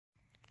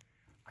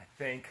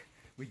think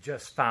we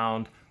just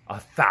found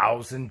a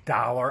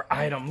 $1,000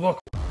 item. Look.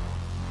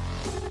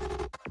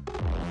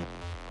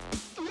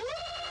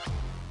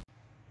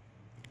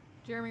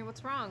 Jeremy,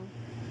 what's wrong?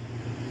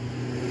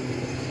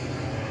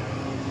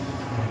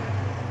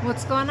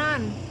 What's going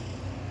on?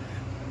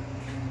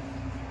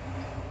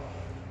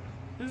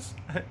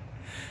 I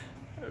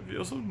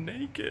feel so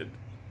naked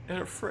and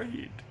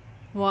afraid.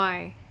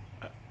 Why?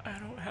 I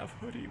don't have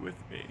hoodie with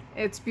me.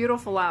 It's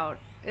beautiful out.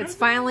 It's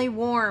finally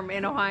warm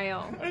in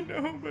Ohio. I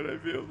know, but I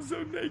feel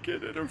so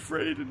naked and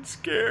afraid and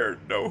scared.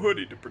 No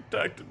hoodie to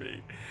protect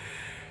me.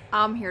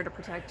 I'm here to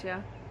protect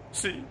you.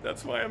 See,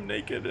 that's why I'm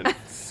naked and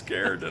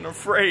scared and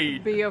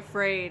afraid. Be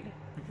afraid.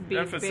 Be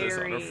Emphasis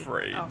very on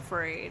afraid.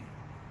 afraid.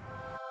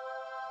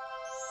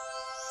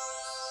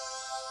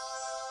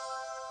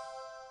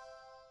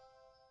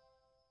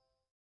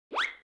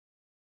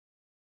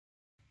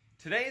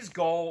 Today's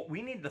goal,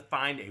 we need to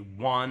find a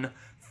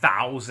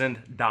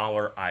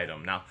 $1,000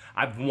 item. Now,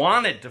 I've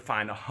wanted to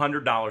find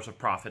 $100 of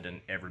profit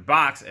in every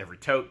box, every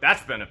tote.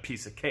 That's been a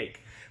piece of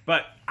cake.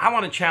 But I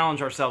want to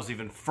challenge ourselves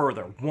even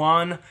further.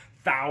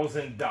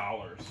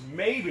 $1,000.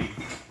 Maybe,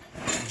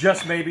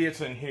 just maybe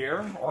it's in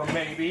here, or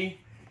maybe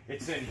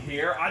it's in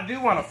here. I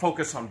do want to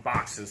focus on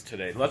boxes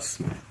today.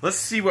 Let's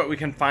see what we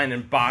can find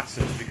in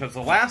boxes, because the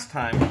last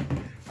time,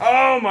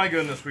 oh my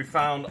goodness, we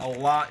found a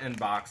lot in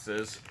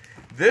boxes.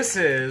 This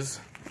is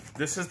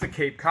the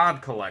Cape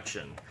Cod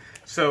collection.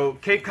 So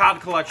Cape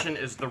Cod collection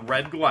is the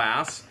red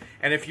glass,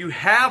 and if you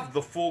have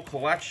the full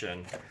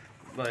collection,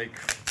 like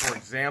for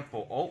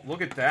example, oh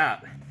look at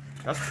that,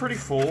 that's pretty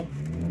full.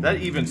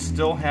 That even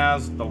still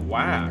has the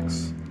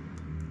wax.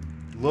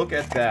 Look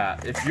at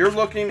that. If you're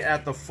looking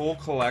at the full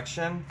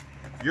collection,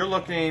 you're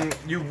looking,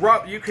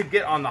 you could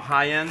get on the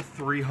high end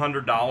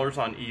 $300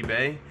 on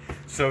eBay.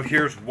 So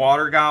here's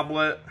water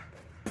goblet.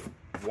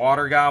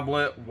 Water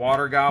goblet,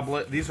 water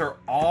goblet. These are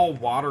all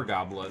water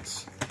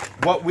goblets.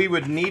 What we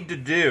would need to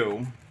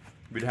do,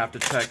 we'd have to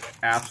check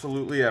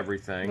absolutely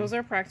everything. Those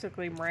are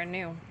practically brand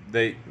new.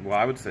 Well,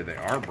 I would say they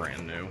are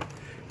brand new.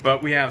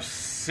 But we have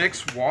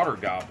 6 water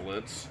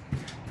goblets,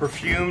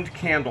 perfumed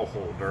candle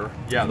holder.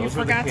 Yeah, those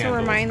are the candles. You forgot to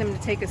remind them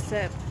to take a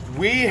sip.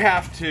 We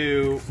have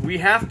to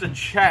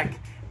check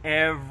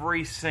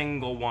every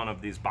single one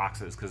of these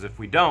boxes, because if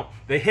we don't,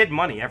 they hid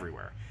money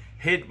everywhere.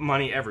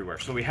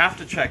 So we have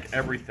to check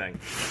everything.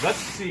 Let's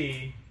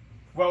see.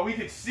 Well, we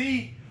could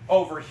see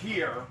over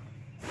here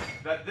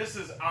that this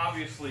is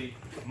obviously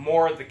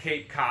more at the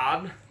Cape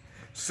Cod.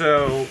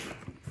 So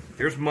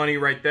here's money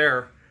right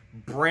there.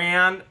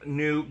 Brand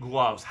new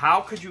gloves.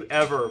 How could you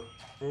ever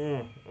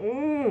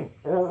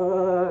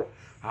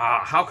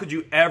how could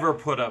you ever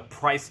put a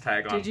price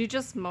tag on? Did you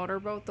just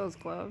motorboat those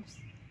gloves?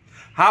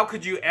 How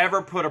could you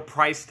ever put a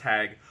price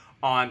tag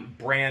on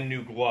brand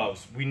new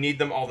gloves? We need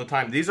them all the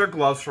time. These are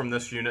gloves from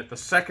this unit. The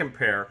second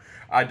pair,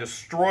 I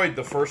destroyed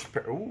the first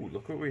pair. Ooh,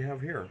 look what we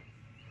have here.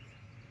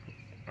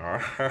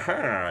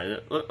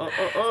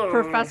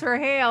 Professor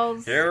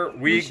Hale's. Here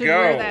we go. You should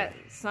wear that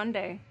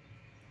Sunday.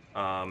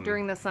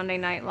 During the Sunday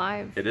Night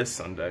Live. It is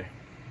Sunday,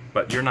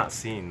 but you're not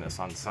seeing this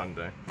on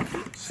Sunday.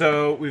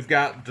 So we've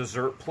got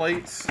dessert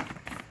plates.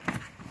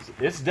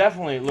 It's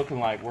definitely looking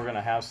like we're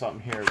gonna have something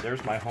here.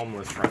 There's my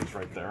homeless friends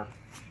right there.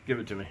 Give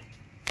it to me.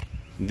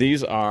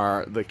 These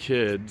are the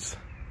kids.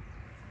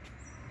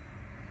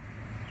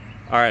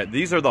 All right,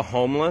 these are the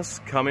homeless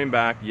coming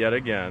back yet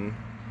again.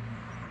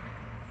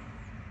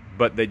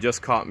 But they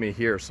just caught me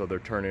here, so they're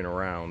turning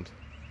around.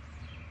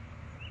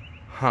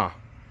 Huh,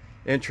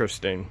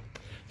 interesting.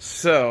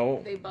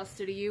 So they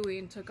busted a Yui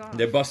and took off.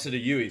 They busted a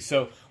Yui.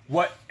 So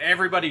what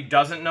everybody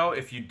doesn't know,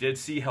 if you did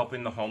see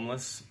Helping the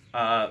Homeless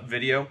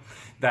video,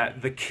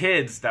 that the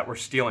kids that were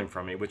stealing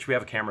from me, which we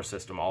have a camera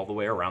system all the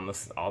way around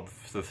all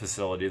the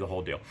facility, the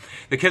whole deal.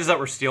 The kids that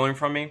were stealing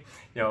from me,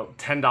 you know,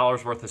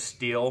 $10 worth of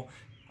steel,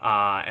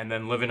 and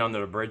then living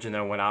under the bridge, and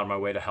then went out of my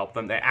way to help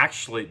them. They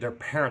actually, their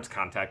parents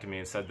contacted me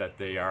and said that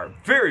they are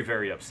very,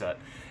 very upset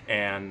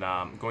and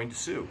going to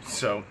sue.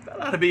 So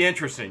that ought to be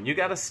interesting. You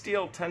got to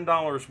steal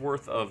 $10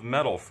 worth of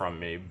metal from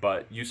me,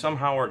 but you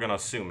somehow are going to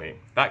sue me.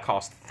 That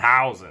cost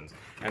thousands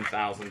and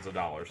thousands of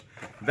dollars.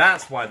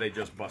 That's why they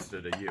just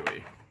busted a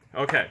Yui.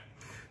 Okay,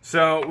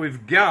 so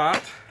we've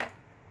got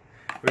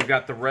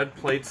the red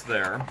plates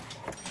there.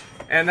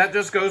 And that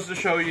just goes to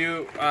show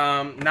you,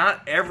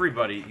 not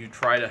everybody you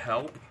try to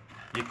help,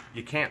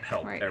 you can't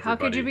help everybody. How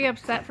could you be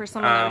upset for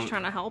someone that was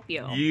trying to help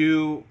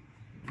you?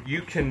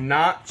 You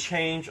cannot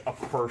change a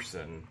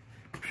person,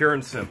 pure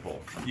and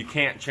simple. You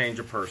can't change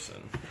a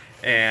person.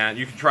 And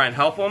you can try and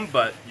help them,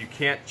 but you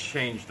can't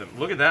change them.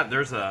 Look at that,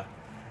 there's a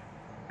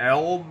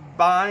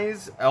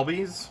Elby's.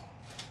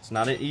 It's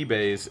not an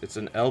eBay's, it's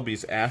an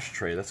Elby's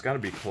ashtray. That's gotta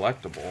be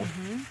collectible.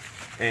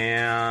 Mm-hmm.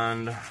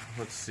 And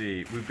let's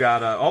see, we've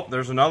got oh,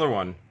 there's another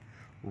one.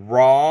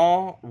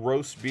 Raw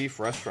roast beef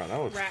restaurant.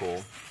 That looks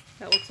cool.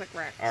 That looks like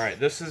Rex. All right,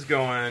 this is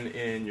going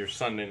in your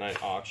Sunday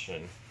night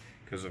auction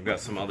because I've got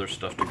some other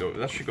stuff to go.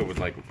 That should go with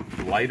like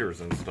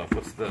lighters and stuff.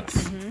 What's this?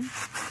 Mm-hmm.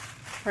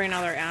 For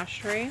another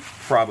ashtray?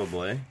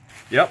 Probably.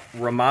 Yep,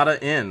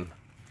 Ramada Inn.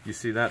 You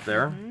see that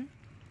there?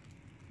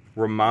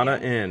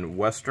 Ramada Inn,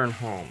 Western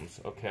Homes.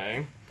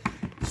 Okay.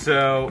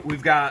 So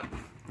we've got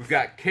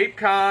Cape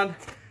Cod,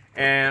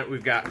 and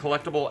we've got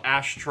collectible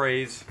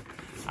ashtrays.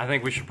 I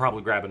think we should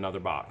probably grab another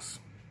box.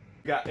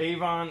 We got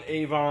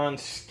Avon,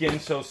 Skin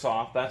So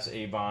Soft. That's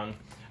Avon.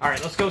 All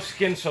right, let's go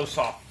Skin So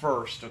Soft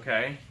first,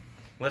 okay?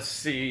 Let's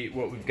see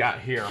what we've got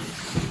here.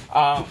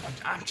 I'm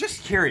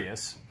just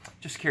curious,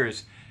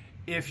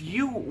 if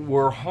you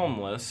were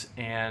homeless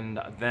and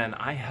then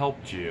I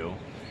helped you,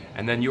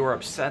 and then you were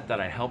upset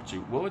that I helped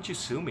you, what would you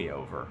sue me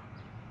over?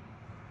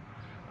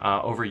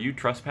 Over you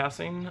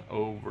trespassing,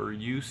 over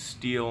you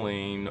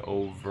stealing,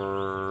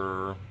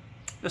 over...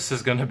 This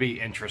is gonna be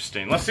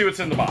interesting. Let's see what's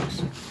in the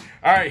box.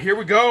 All right, here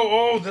we go.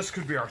 Oh, this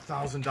could be our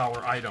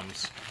 $1,000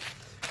 items.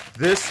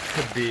 This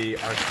could be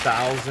our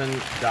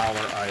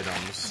 $1,000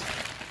 items.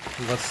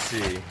 Let's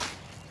see.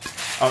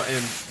 Oh,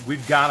 and we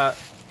gotta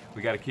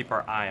keep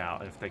our eye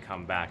out if they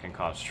come back and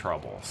cause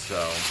trouble.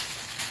 So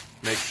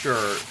make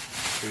sure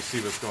we see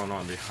what's going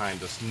on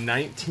behind us.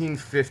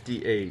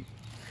 1958.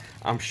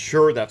 I'm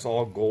sure that's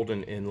all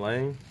golden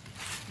inlay.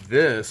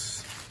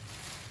 This,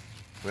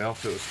 well,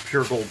 if it was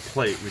pure gold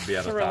plate, we'd be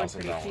at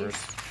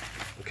 $1,000.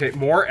 Okay,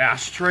 more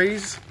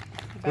ashtrays.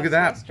 Look at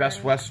that,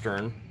 Best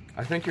Western.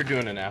 I think you're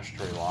doing an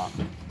ashtray lot.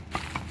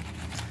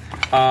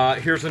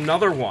 Here's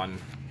another one.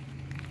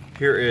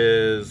 Here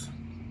is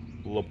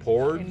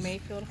Lapords. In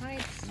Mayfield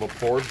Heights.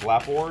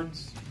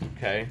 Lapords.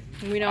 Okay.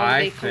 We know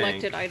they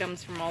collected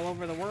items from all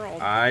over the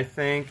world. I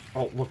think.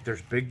 Oh, look,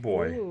 there's Big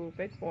Boy. Ooh,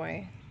 Big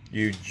Boy.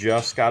 You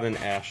just got an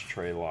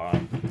ashtray lot.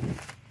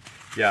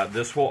 Yeah,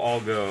 this will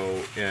all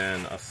go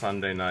in a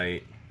Sunday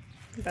night.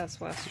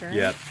 Best Western.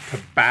 Yeah,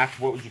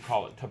 what would you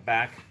call it?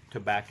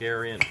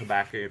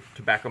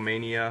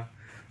 Tobaccomania?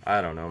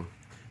 I don't know.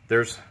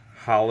 There's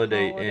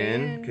Holiday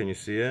Inn. Can you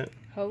see it?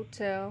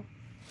 Hotel,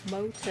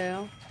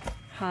 motel,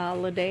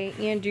 Holiday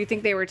Inn. Do you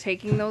think they were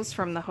taking those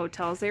from the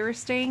hotels they were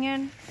staying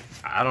in?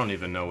 I don't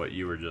even know what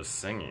you were just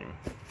singing,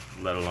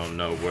 let alone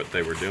know what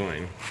they were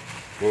doing.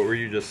 What were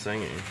you just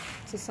singing?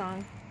 It's a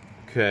song.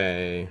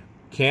 Okay,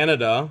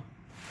 Canada.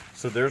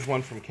 So there's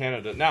one from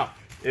Canada. Now,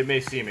 it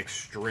may seem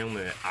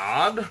extremely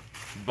odd,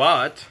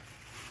 but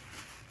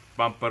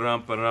so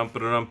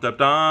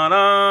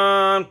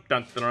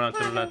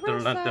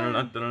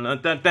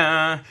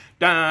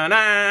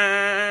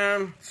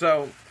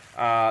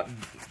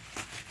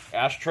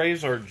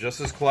ashtrays are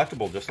just as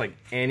collectible, just like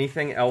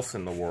anything else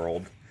in the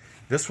world.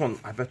 This one,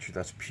 I bet you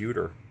that's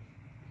pewter.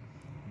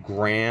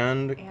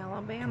 Grand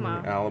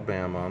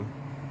Alabama.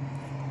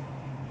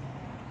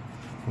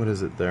 What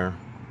is it there?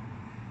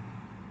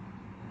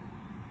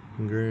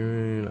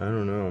 Green, I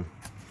don't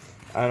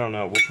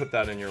know. We'll put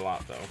that in your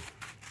lot, though.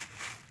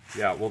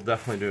 Yeah, we'll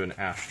definitely do an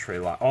ashtray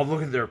lot. Oh,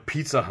 look at their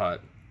Pizza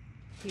Hut.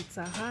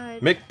 Pizza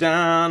Hut.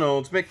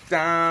 McDonald's.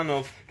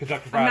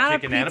 Kentucky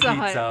Fried Chicken and a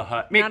Pizza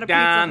Hut.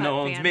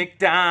 McDonald's.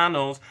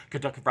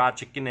 Kentucky Fried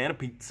Chicken and a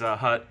Pizza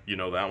Hut. You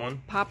know that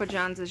one? Papa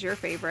John's is your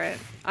favorite.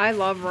 I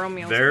love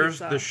Romeo's There's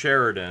Pizza. the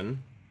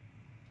Sheridan.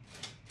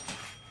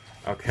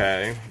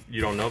 Okay.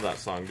 You don't know that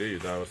song, do you,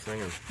 that I was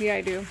singing? Yeah,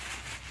 I do.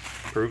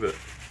 Prove it.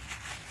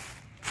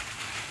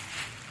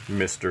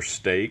 Mr.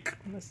 Steak.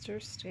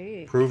 Mr.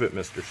 Steak. Prove it,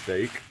 Mr.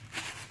 Steak.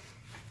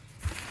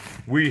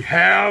 We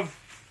have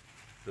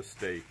the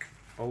steak.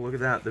 Oh, look at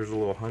that. There's a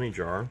little honey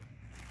jar.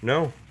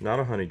 No, not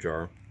a honey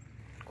jar.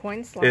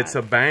 Coin slot. It's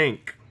a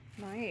bank.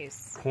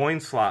 Nice.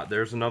 Coin slot.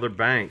 There's another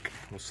bank.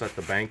 We'll set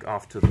the bank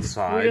off to the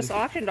side. We just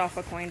auctioned off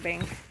a coin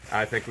bank.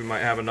 I think we might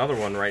have another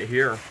one right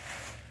here.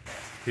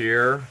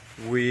 Here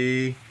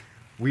we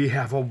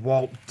have a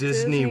Walt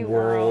Disney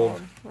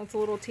World. That's a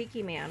little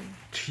tiki man.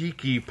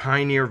 Tiki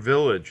Pioneer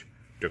Village.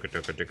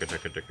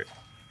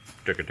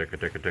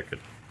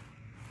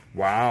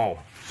 Wow.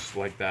 Just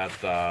like that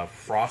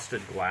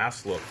frosted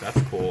glass look.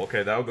 That's cool.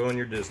 Okay, that'll go in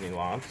your Disney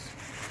lots.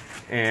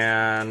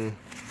 And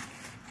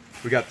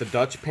we got the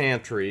Dutch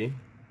Pantry.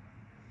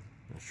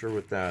 Not sure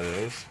what that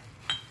is.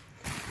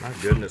 My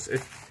goodness.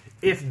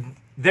 If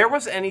there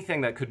was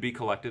anything that could be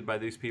collected by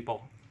these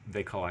people,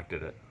 they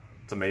collected it.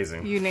 It's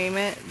amazing. You name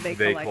it, they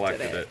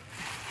collected it.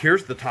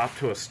 Here's the top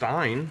to a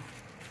Stein.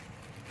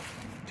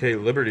 Okay,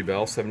 Liberty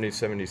Bell,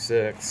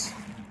 7076.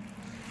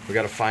 We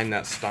got to find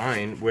that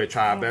Stein, which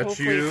I bet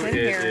you it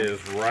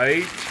is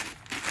right.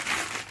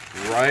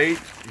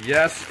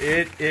 Yes,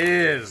 it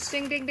is.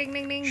 Ding, ding, ding,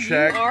 ding, ding.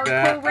 Check you are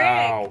that correct.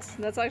 out.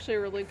 That's actually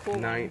a really cool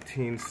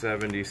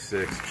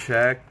 1976.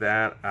 Check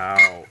that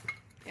out.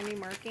 Any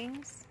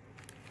markings?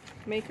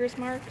 Maker's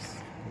marks?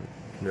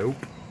 Nope.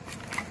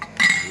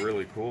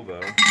 Really cool,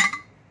 though.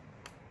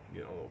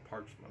 Get a little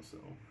parched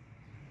myself.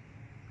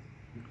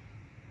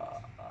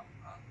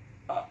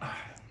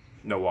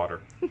 No water.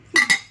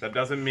 That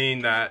doesn't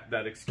mean that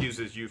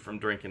excuses you from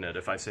drinking it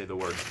if I say the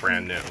word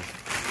brand new.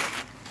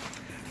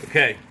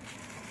 Okay,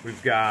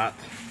 we've got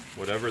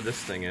whatever this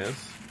thing is.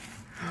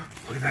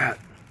 Look at that.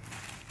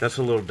 That's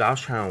a little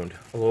Dachshund,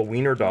 a little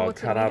wiener dog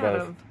cut out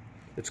of.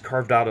 It's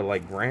carved out of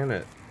like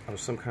granite, out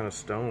of some kind of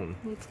stone.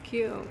 It's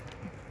cute.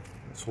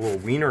 It's a little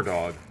wiener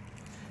dog.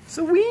 It's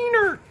a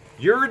wiener.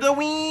 You're the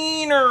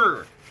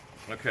wiener.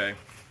 Okay,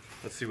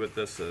 let's see what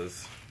this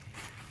is.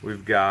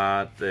 We've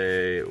got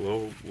a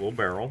little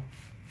barrel.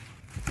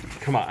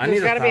 Come on, I need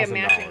 $1,000. There's got to be a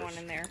matching one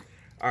in there.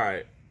 All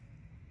right,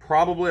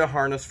 probably a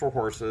harness for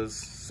horses,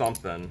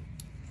 something,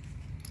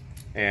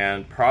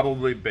 and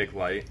probably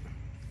Bakelite.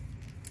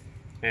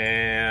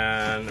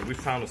 And we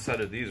found a set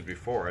of these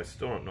before. I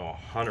still don't know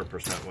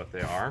 100% what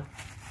they are.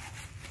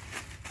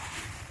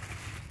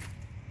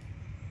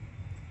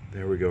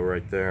 There we go,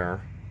 right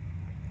there.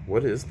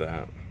 What is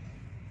that?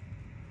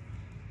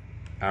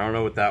 I don't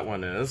know what that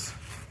one is.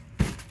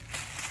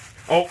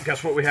 Oh,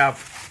 guess what we have?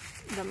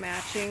 The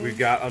matching. We've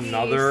got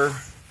another.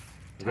 Piece.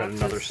 We've got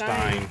another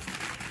Stein.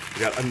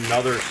 We got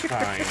another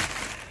Stein.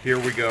 Here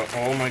we go.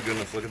 Oh my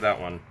goodness, look at that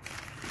one.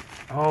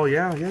 Oh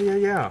yeah.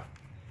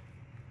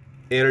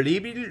 Er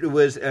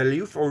was a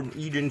lief or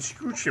Eden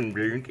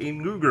Schuchenberg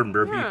in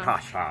Lugenberg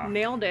Pasha.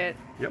 Nailed it.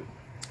 Yep.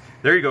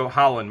 There you go,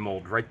 Holland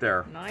mold right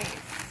there. Nice.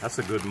 That's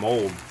a good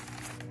mold.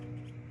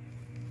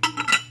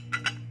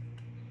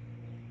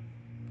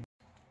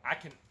 I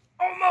can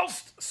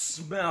almost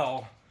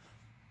smell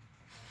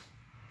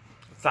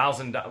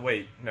 $1,000.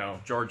 Wait,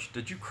 no, George,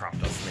 did you crop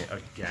dust me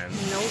again?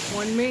 Nope,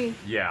 one me.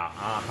 Yeah,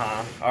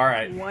 All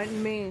right.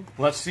 One me.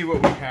 Let's see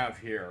what we have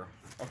here.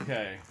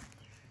 Okay.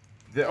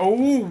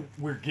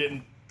 We're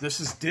getting, this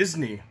is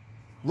Disney.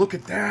 Look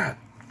at that.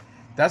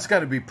 That's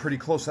got to be pretty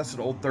close. That's an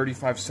old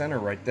 35 center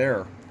right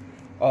there.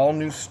 All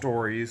new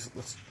stories.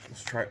 Let's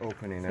try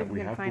opening it. We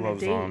have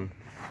gloves on.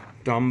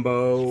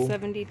 Dumbo.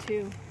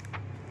 72.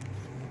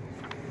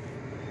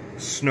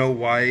 Snow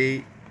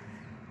White.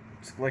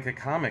 It's like a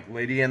comic.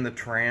 Lady and the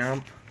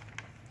Tramp.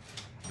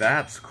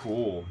 That's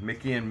cool.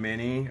 Mickey and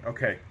Minnie.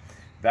 Okay,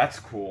 that's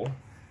cool.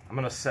 I'm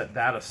gonna set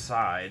that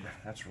aside.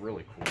 That's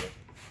really cool.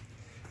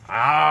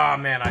 Ah,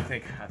 man, I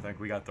think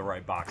we got the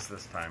right box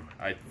this time.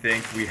 I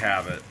think we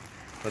have it.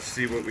 Let's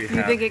see what we have here.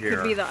 You think it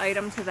could be the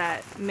item to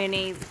that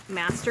mini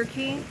master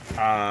key?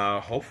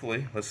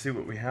 Hopefully. Let's see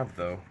what we have,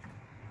 though.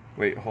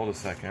 Wait, hold a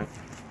second.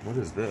 What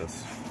is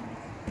this?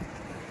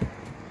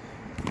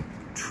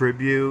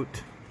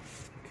 Tribute.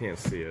 Can't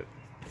see it.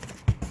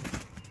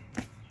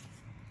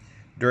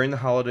 During the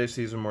holiday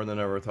season, more than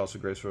ever, thoughts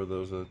of grace for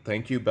those.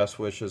 Thank you, best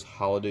wishes,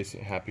 holiday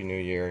season, happy new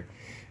year.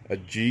 A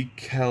G.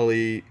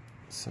 Kelly.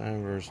 I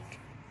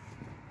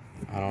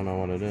don't know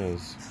what it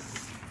is.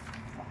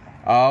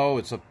 Oh,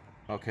 it's a.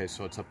 Okay,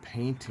 so it's a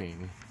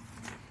painting.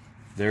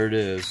 There it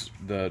is.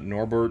 The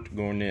Norbert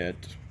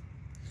Gonet.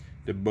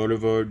 The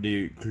Boulevard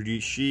de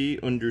Clichy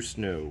under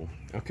snow.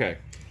 Okay.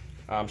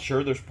 I'm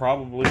sure there's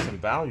probably some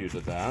value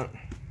to that.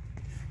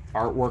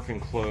 Artwork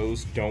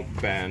enclosed.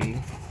 Don't bend.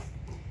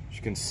 As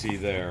you can see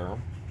there.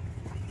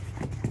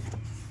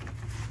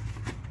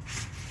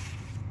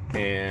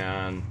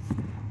 And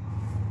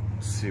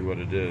let's see what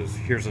it is.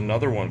 Here's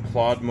another one.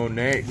 Claude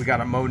Monet. We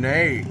got a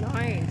Monet.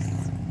 Nice.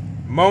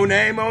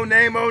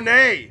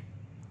 Monet.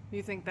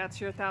 You think that's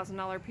your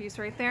 $1,000 piece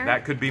right there?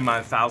 That could be my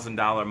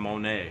 $1,000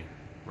 Monet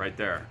right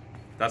there.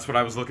 That's what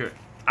I was looking at.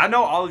 I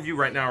know all of you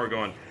right now are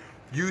going,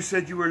 you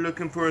said you were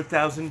looking for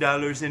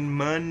 $1,000 in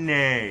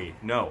money.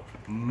 No,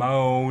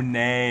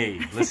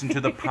 Monet. Listen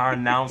to the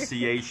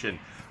pronunciation.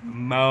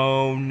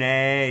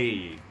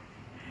 Monet.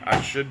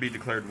 I should be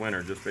declared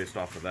winner just based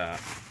off of that.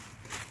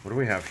 What do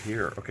we have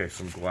here? Okay,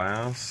 some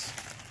glass.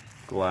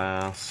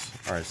 Glass.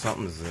 All right,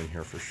 something's in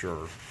here for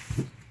sure.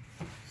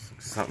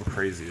 Something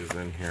crazy is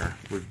in here.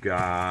 We've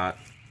got...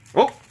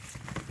 Oh,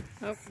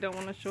 don't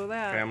want to show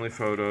that. Family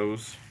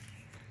photos.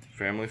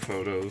 Family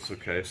photos.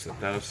 Okay, set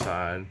that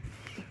aside.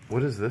 What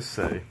does this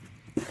say?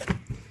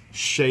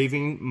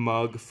 Shaving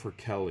mug for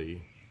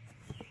Kelly.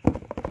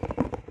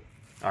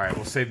 Alright,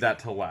 we'll save that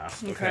till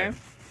last. Okay.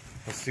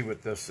 Let's see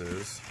what this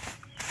is.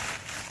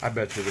 I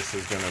bet you this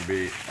is going to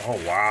be... Oh,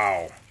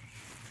 wow.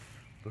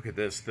 Look at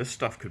this. This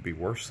stuff could be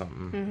worth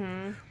something.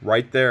 Mm-hmm.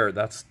 Right there.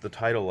 That's the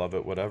title of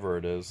it, whatever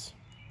it is.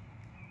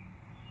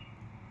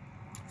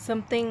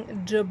 Something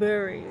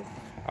Jabberry.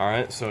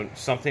 Alright, so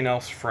something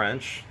else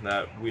French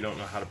that we don't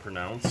know how to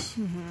pronounce.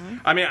 Mm-hmm.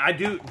 I mean, I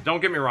do,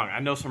 don't get me wrong, I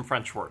know some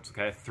French words,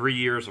 okay? 3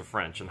 years of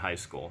French in high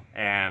school,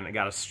 and I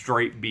got a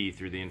straight B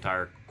through the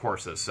entire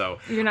courses. So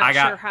you're not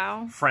sure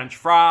how? French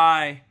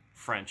fry,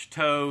 French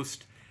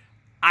toast.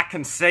 I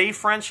can say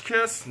French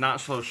kiss, not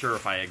so sure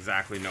if I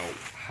exactly know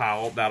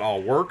how that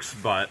all works,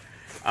 but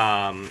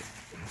let's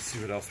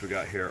see what else we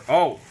got here.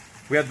 Oh,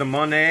 we have the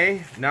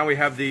Monet, now we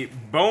have the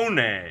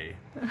Bonnet.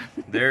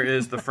 There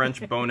is the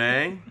French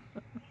Bonnet.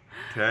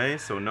 Okay,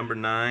 so number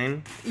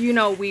 9. You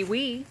know,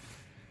 oui.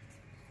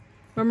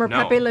 Remember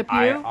no, Pepe Le Pew?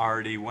 I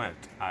already went.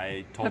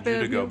 I told Pepe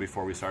you to go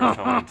before we started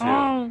filming,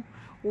 too.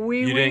 Oui,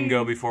 you didn't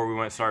go before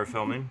we started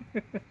filming?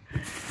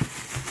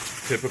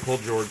 Typical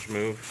George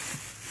move.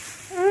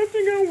 I have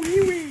to go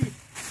wee-wee.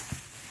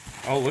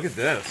 Oh, look at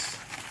this.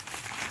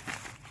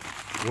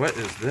 What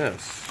is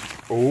this?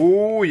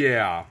 Oh,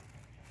 yeah.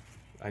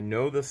 I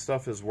know this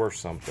stuff is worth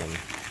something.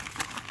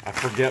 I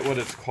forget what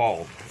it's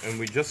called, and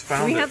we just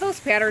found it. We had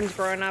those patterns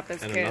growing up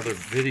as in kids. another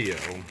video.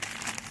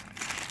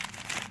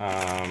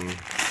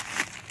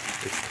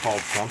 It's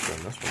called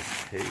something. This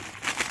one's tape.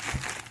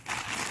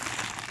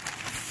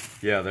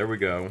 Yeah, there we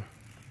go.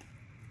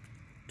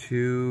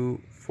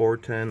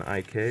 2410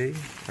 IK.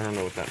 I don't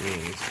know what that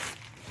means.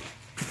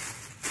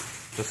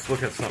 Let's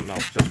look at something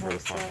else just for the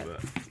fun of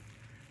it.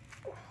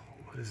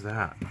 What is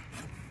that? Do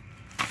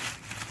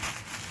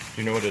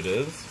you know what it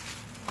is?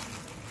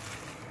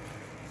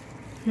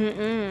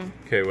 Mm-mm.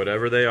 Okay,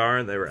 whatever they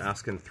are, they were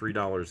asking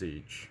 $3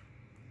 each.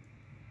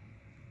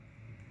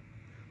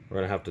 We're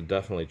gonna have to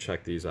definitely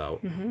check these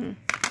out. Mm-hmm.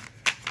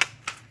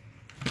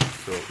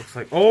 So it looks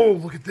like, oh,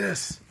 look at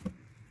this.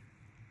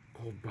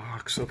 Gold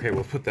box. Okay,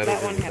 we'll put that over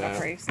That one had that. a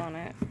price on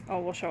it. Oh,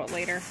 we'll show it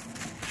later.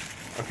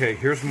 Okay,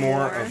 here's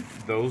more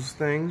of those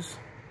things.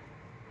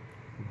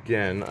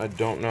 Again, I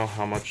don't know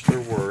how much they're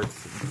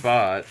worth,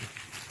 but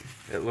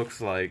it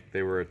looks like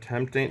they were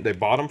attempting, they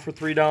bought them for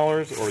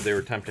 $3 or they were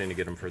attempting to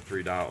get them for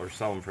 $3,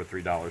 sell them for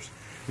 $3.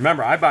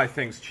 Remember, I buy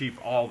things cheap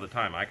all the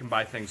time. I can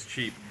buy things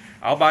cheap.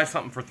 I'll buy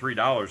something for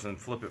 $3 and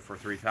flip it for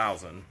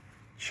 $3,000.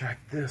 Check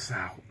this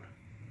out.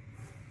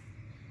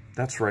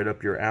 That's right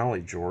up your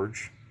alley,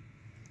 George.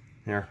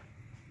 Here.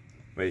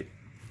 Wait.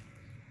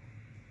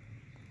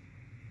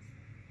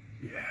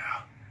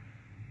 Yeah.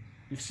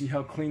 You see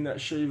how clean that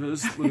shave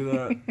is? Look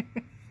at that.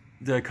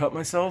 Did I cut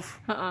myself?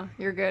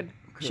 You're good.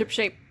 Okay. Ship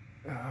shape.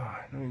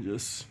 Let me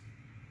just...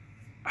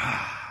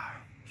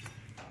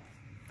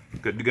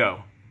 Good to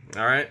go.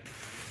 All right.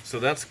 So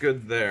that's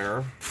good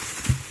there.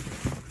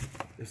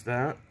 Is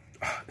that...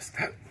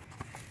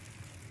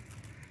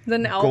 The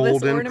Elvis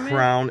Golden ornament?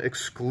 Crown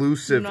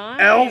exclusive.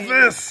 Nice.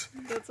 Elvis!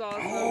 That's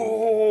awesome.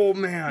 Oh,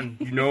 man.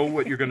 You know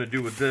what you're going to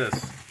do with this?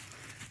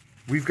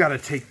 We've got to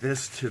take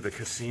this to the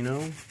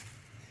casino.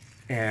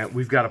 And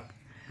we've got to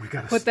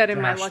put that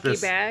in my lucky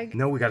bag?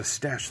 No, we got to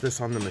stash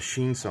this on the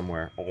machine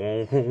somewhere.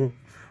 Yeah.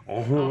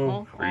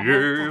 I'm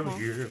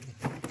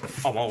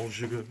all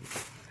sugar.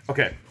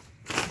 Okay.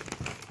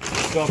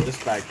 Still have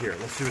this bag here.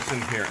 Let's see what's in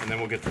here, and then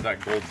we'll get to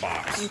that gold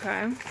box.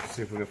 Okay.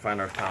 See if we can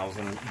find our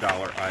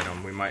 $1,000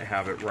 item. We might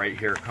have it right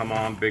here. Come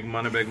on, big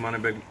money, big money,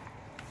 big.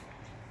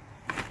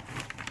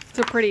 It's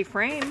a pretty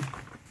frame.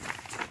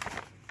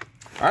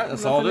 All right,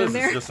 that's all it is.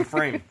 It's just a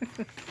frame.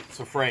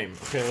 It's a frame.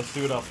 Okay, let's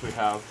see what else we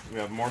have. We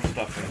have more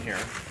stuff in here.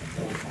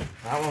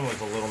 That one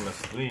was a little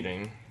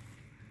misleading.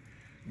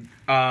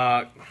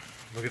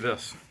 Look at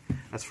this.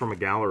 That's from a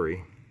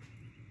gallery.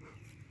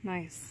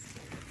 Nice.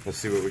 Let's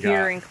see what we got.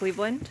 Here in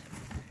Cleveland?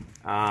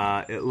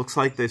 It looks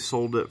like they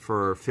sold it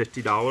for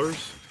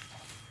 $50.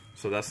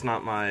 So that's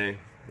not my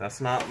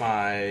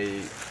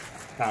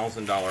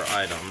 $1,000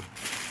 item.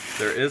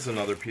 There is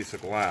another piece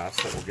of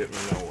glass that will get me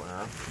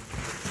nowhere.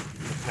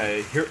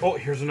 Okay,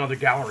 here's another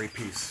gallery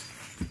piece.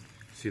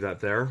 See that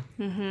there?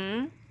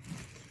 Mm-hmm.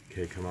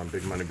 Okay, come on,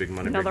 big money, big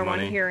money, big money. Another one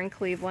here in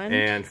Cleveland.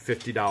 And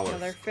 $50,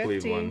 Another 50.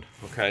 Cleveland.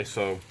 Okay,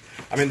 so,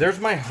 I mean, there's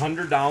my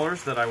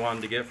 $100 that I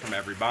wanted to get from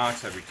every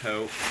box, every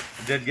tote.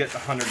 I did get the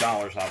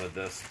 $100 out of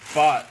this,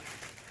 but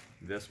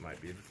this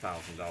might be the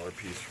 $1,000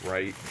 piece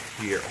right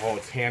here. Oh,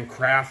 it's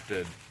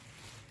handcrafted.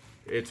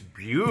 It's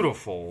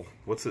beautiful.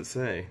 What's it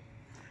say?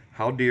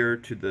 How dear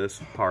to this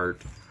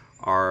heart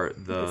are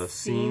the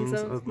scenes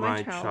of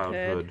my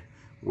childhood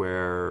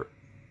where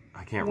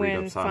I can't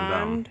read upside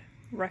down.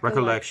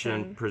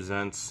 Recollection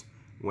presents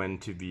when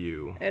to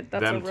view. That's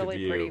a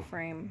really pretty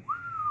frame.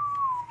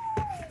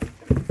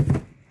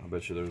 I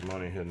bet you there's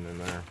money hidden in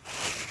there.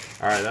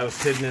 Alright, that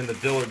was hidden in the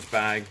Dillard's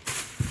bag.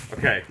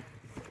 Okay.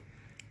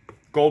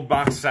 Gold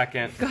box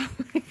second.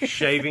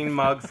 Shaving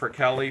mug for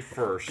Kelly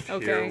first.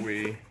 Okay. Here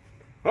we...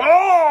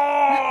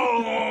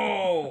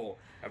 Oh!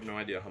 I have no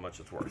idea how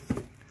much it's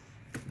worth.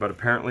 But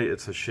apparently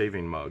it's a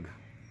shaving mug.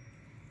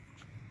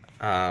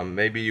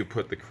 Maybe you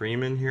put the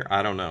cream in here?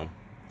 I don't know.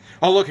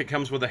 Oh, look, it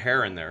comes with a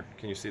hair in there.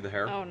 Can you see the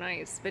hair? Oh,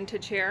 nice.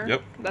 Vintage hair?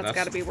 Yep. That's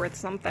got to be worth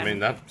something. I mean,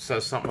 that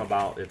says something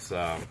about it's,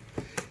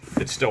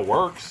 it still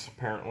works,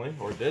 apparently,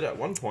 or did at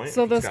one point.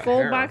 So this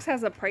gold box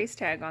has a price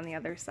tag on the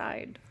other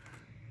side.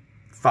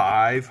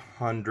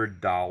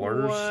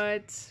 $500.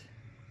 What?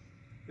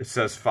 It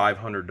says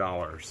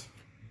 $500.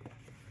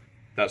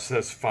 That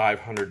says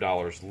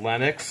 $500.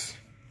 Lennox.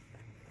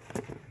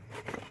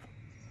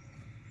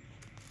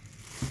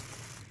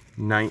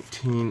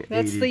 1982.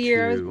 That's the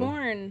year I was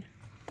born.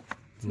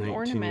 It's an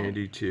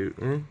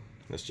 1982.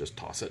 Let's just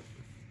toss it.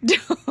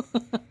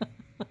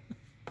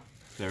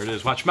 There it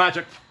is. Watch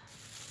magic.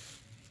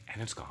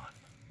 And it's gone.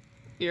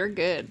 You're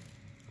good.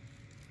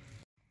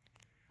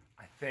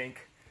 I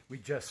think we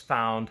just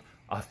found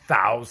a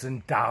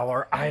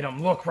 $1,000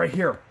 item. Look right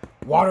here.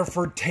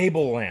 Waterford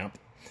table lamp.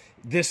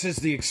 This is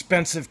the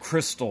expensive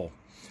crystal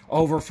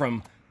over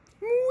from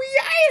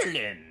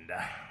Ireland,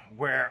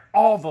 where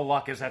all the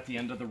luck is at the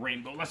end of the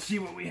rainbow. Let's see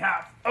what we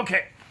have.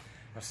 Okay,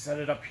 let's set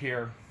it up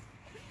here.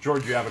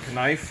 George, you have a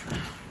knife?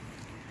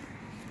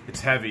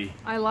 It's heavy.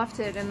 I left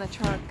it in the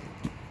truck.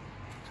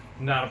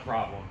 Not a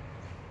problem.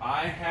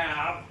 I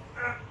have...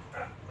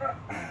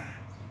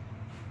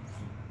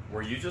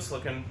 Were you just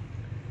looking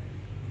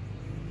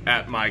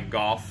at my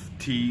golf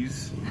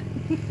tees?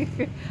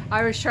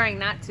 I was trying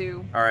not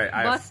to. All right,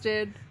 I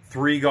busted.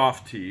 3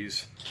 golf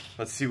tees.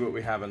 Let's see what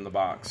we have in the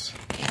box.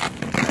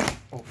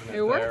 Open it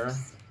there.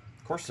 Works.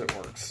 Of course it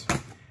works.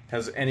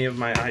 Has any of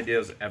my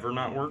ideas ever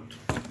not worked?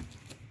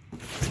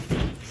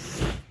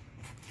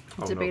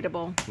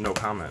 Debatable. No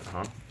comment,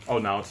 huh? Oh,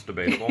 now it's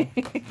debatable.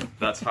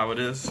 That's how it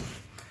is.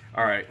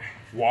 All right,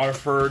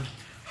 Waterford,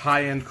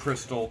 high-end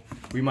crystal.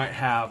 We might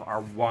have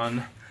our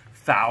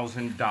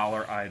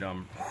 $1,000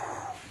 item.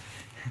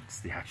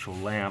 It's the actual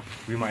lamp.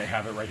 We might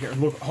have it right here.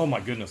 Look, oh my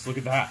goodness, look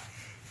at that.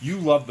 You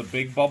love the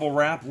big bubble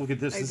wrap. Look at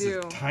this. This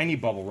is tiny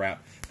bubble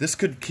wrap. This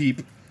could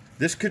keep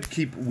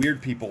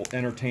weird people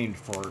entertained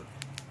for,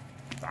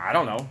 I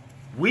don't know,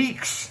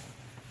 weeks.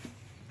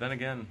 Then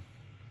again,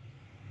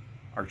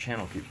 our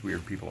channel keeps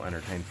weird people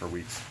entertained for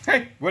weeks.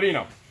 Hey, what do you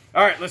know?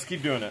 All right, let's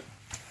keep doing it.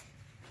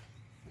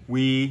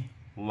 We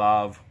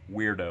love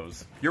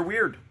weirdos. You're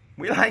weird.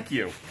 We like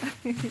you.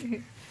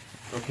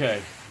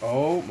 Okay.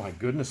 Oh my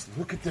goodness,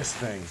 look at this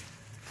thing.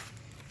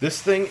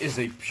 This thing is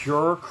a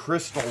pure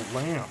crystal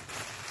lamp.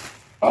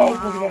 Oh,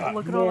 wow, look at that.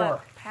 Look at all that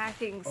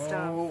packing stuff.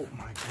 Oh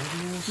my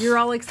goodness. You're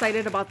all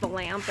excited about the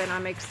lamp, and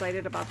I'm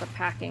excited about the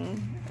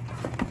packing.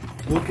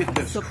 Look at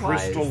this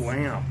supplies. Crystal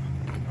lamp.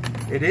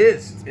 It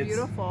is. It's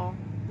beautiful.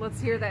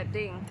 Let's hear that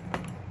ding.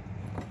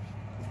 All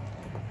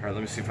right, let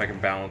me see if I can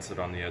balance it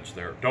on the edge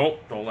there. Don't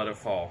let it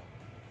fall.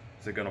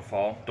 Is it gonna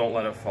fall? Don't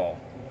let it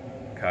fall.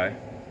 Okay.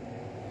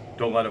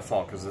 Don't let it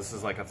fall, because this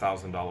is like a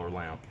 $1,000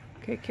 lamp.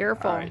 Okay,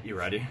 careful. All right, you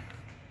ready?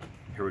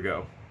 Here we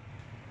go.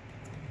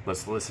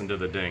 Let's listen to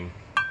the ding.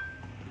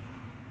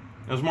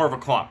 It was more of a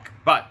clunk,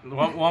 but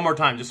one more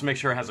time, just to make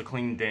sure it has a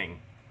clean ding.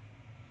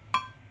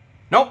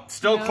 Nope,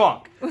 still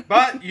clunk.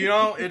 But, you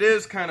know, it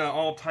is kind of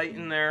all tight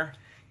in there.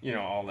 You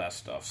know, all that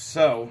stuff.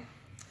 So,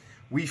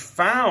 we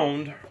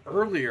found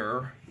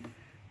earlier,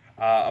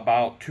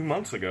 about 2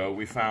 months ago,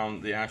 we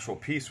found the actual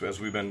piece as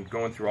we've been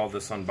going through all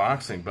this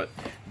unboxing. But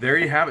there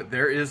you have it.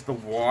 There is the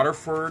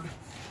Waterford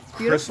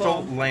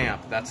crystal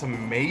lamp. That's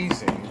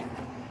amazing.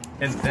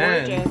 And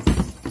then,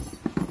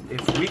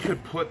 if we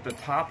could put the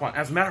top on,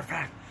 as a matter of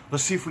fact,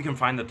 let's see if we can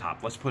find the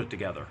top. Let's put it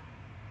together.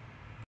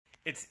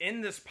 It's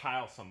in this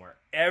pile somewhere.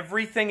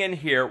 Everything in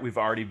here we've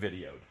already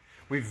videoed.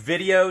 We've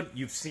videoed,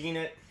 you've seen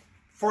it.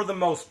 For the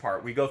most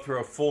part, we go through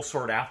a full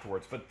sort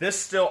afterwards, but this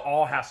still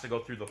all has to go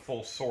through the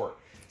full sort.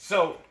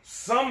 So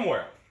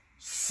somewhere,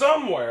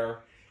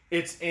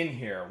 it's in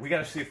here. We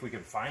gotta see if we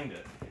can find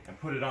it and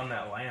put it on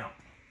that lamp.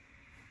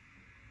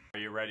 Are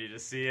you ready to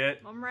see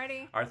it? I'm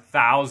ready. Our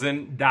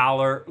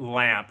 $1,000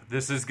 lamp.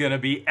 This is gonna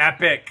be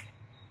epic.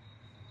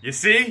 You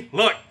see?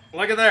 Look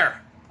at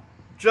there.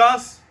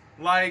 Just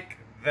like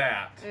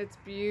that. It's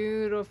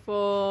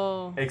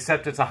beautiful.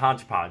 Except it's a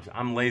hodgepodge.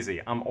 I'm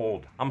lazy. I'm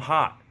old. I'm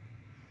hot.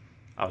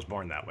 I was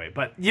born that way.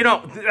 But, you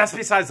know, that's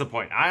besides the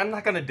point. I'm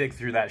not going to dig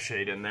through that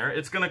shade in there.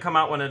 It's going to come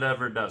out when it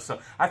ever does. So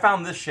I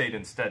found this shade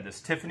instead, this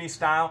Tiffany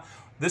style.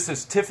 This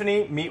is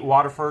Tiffany meet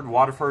Waterford,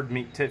 Waterford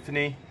meet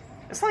Tiffany.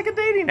 It's like a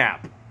dating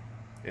app.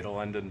 It'll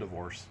end in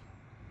divorce.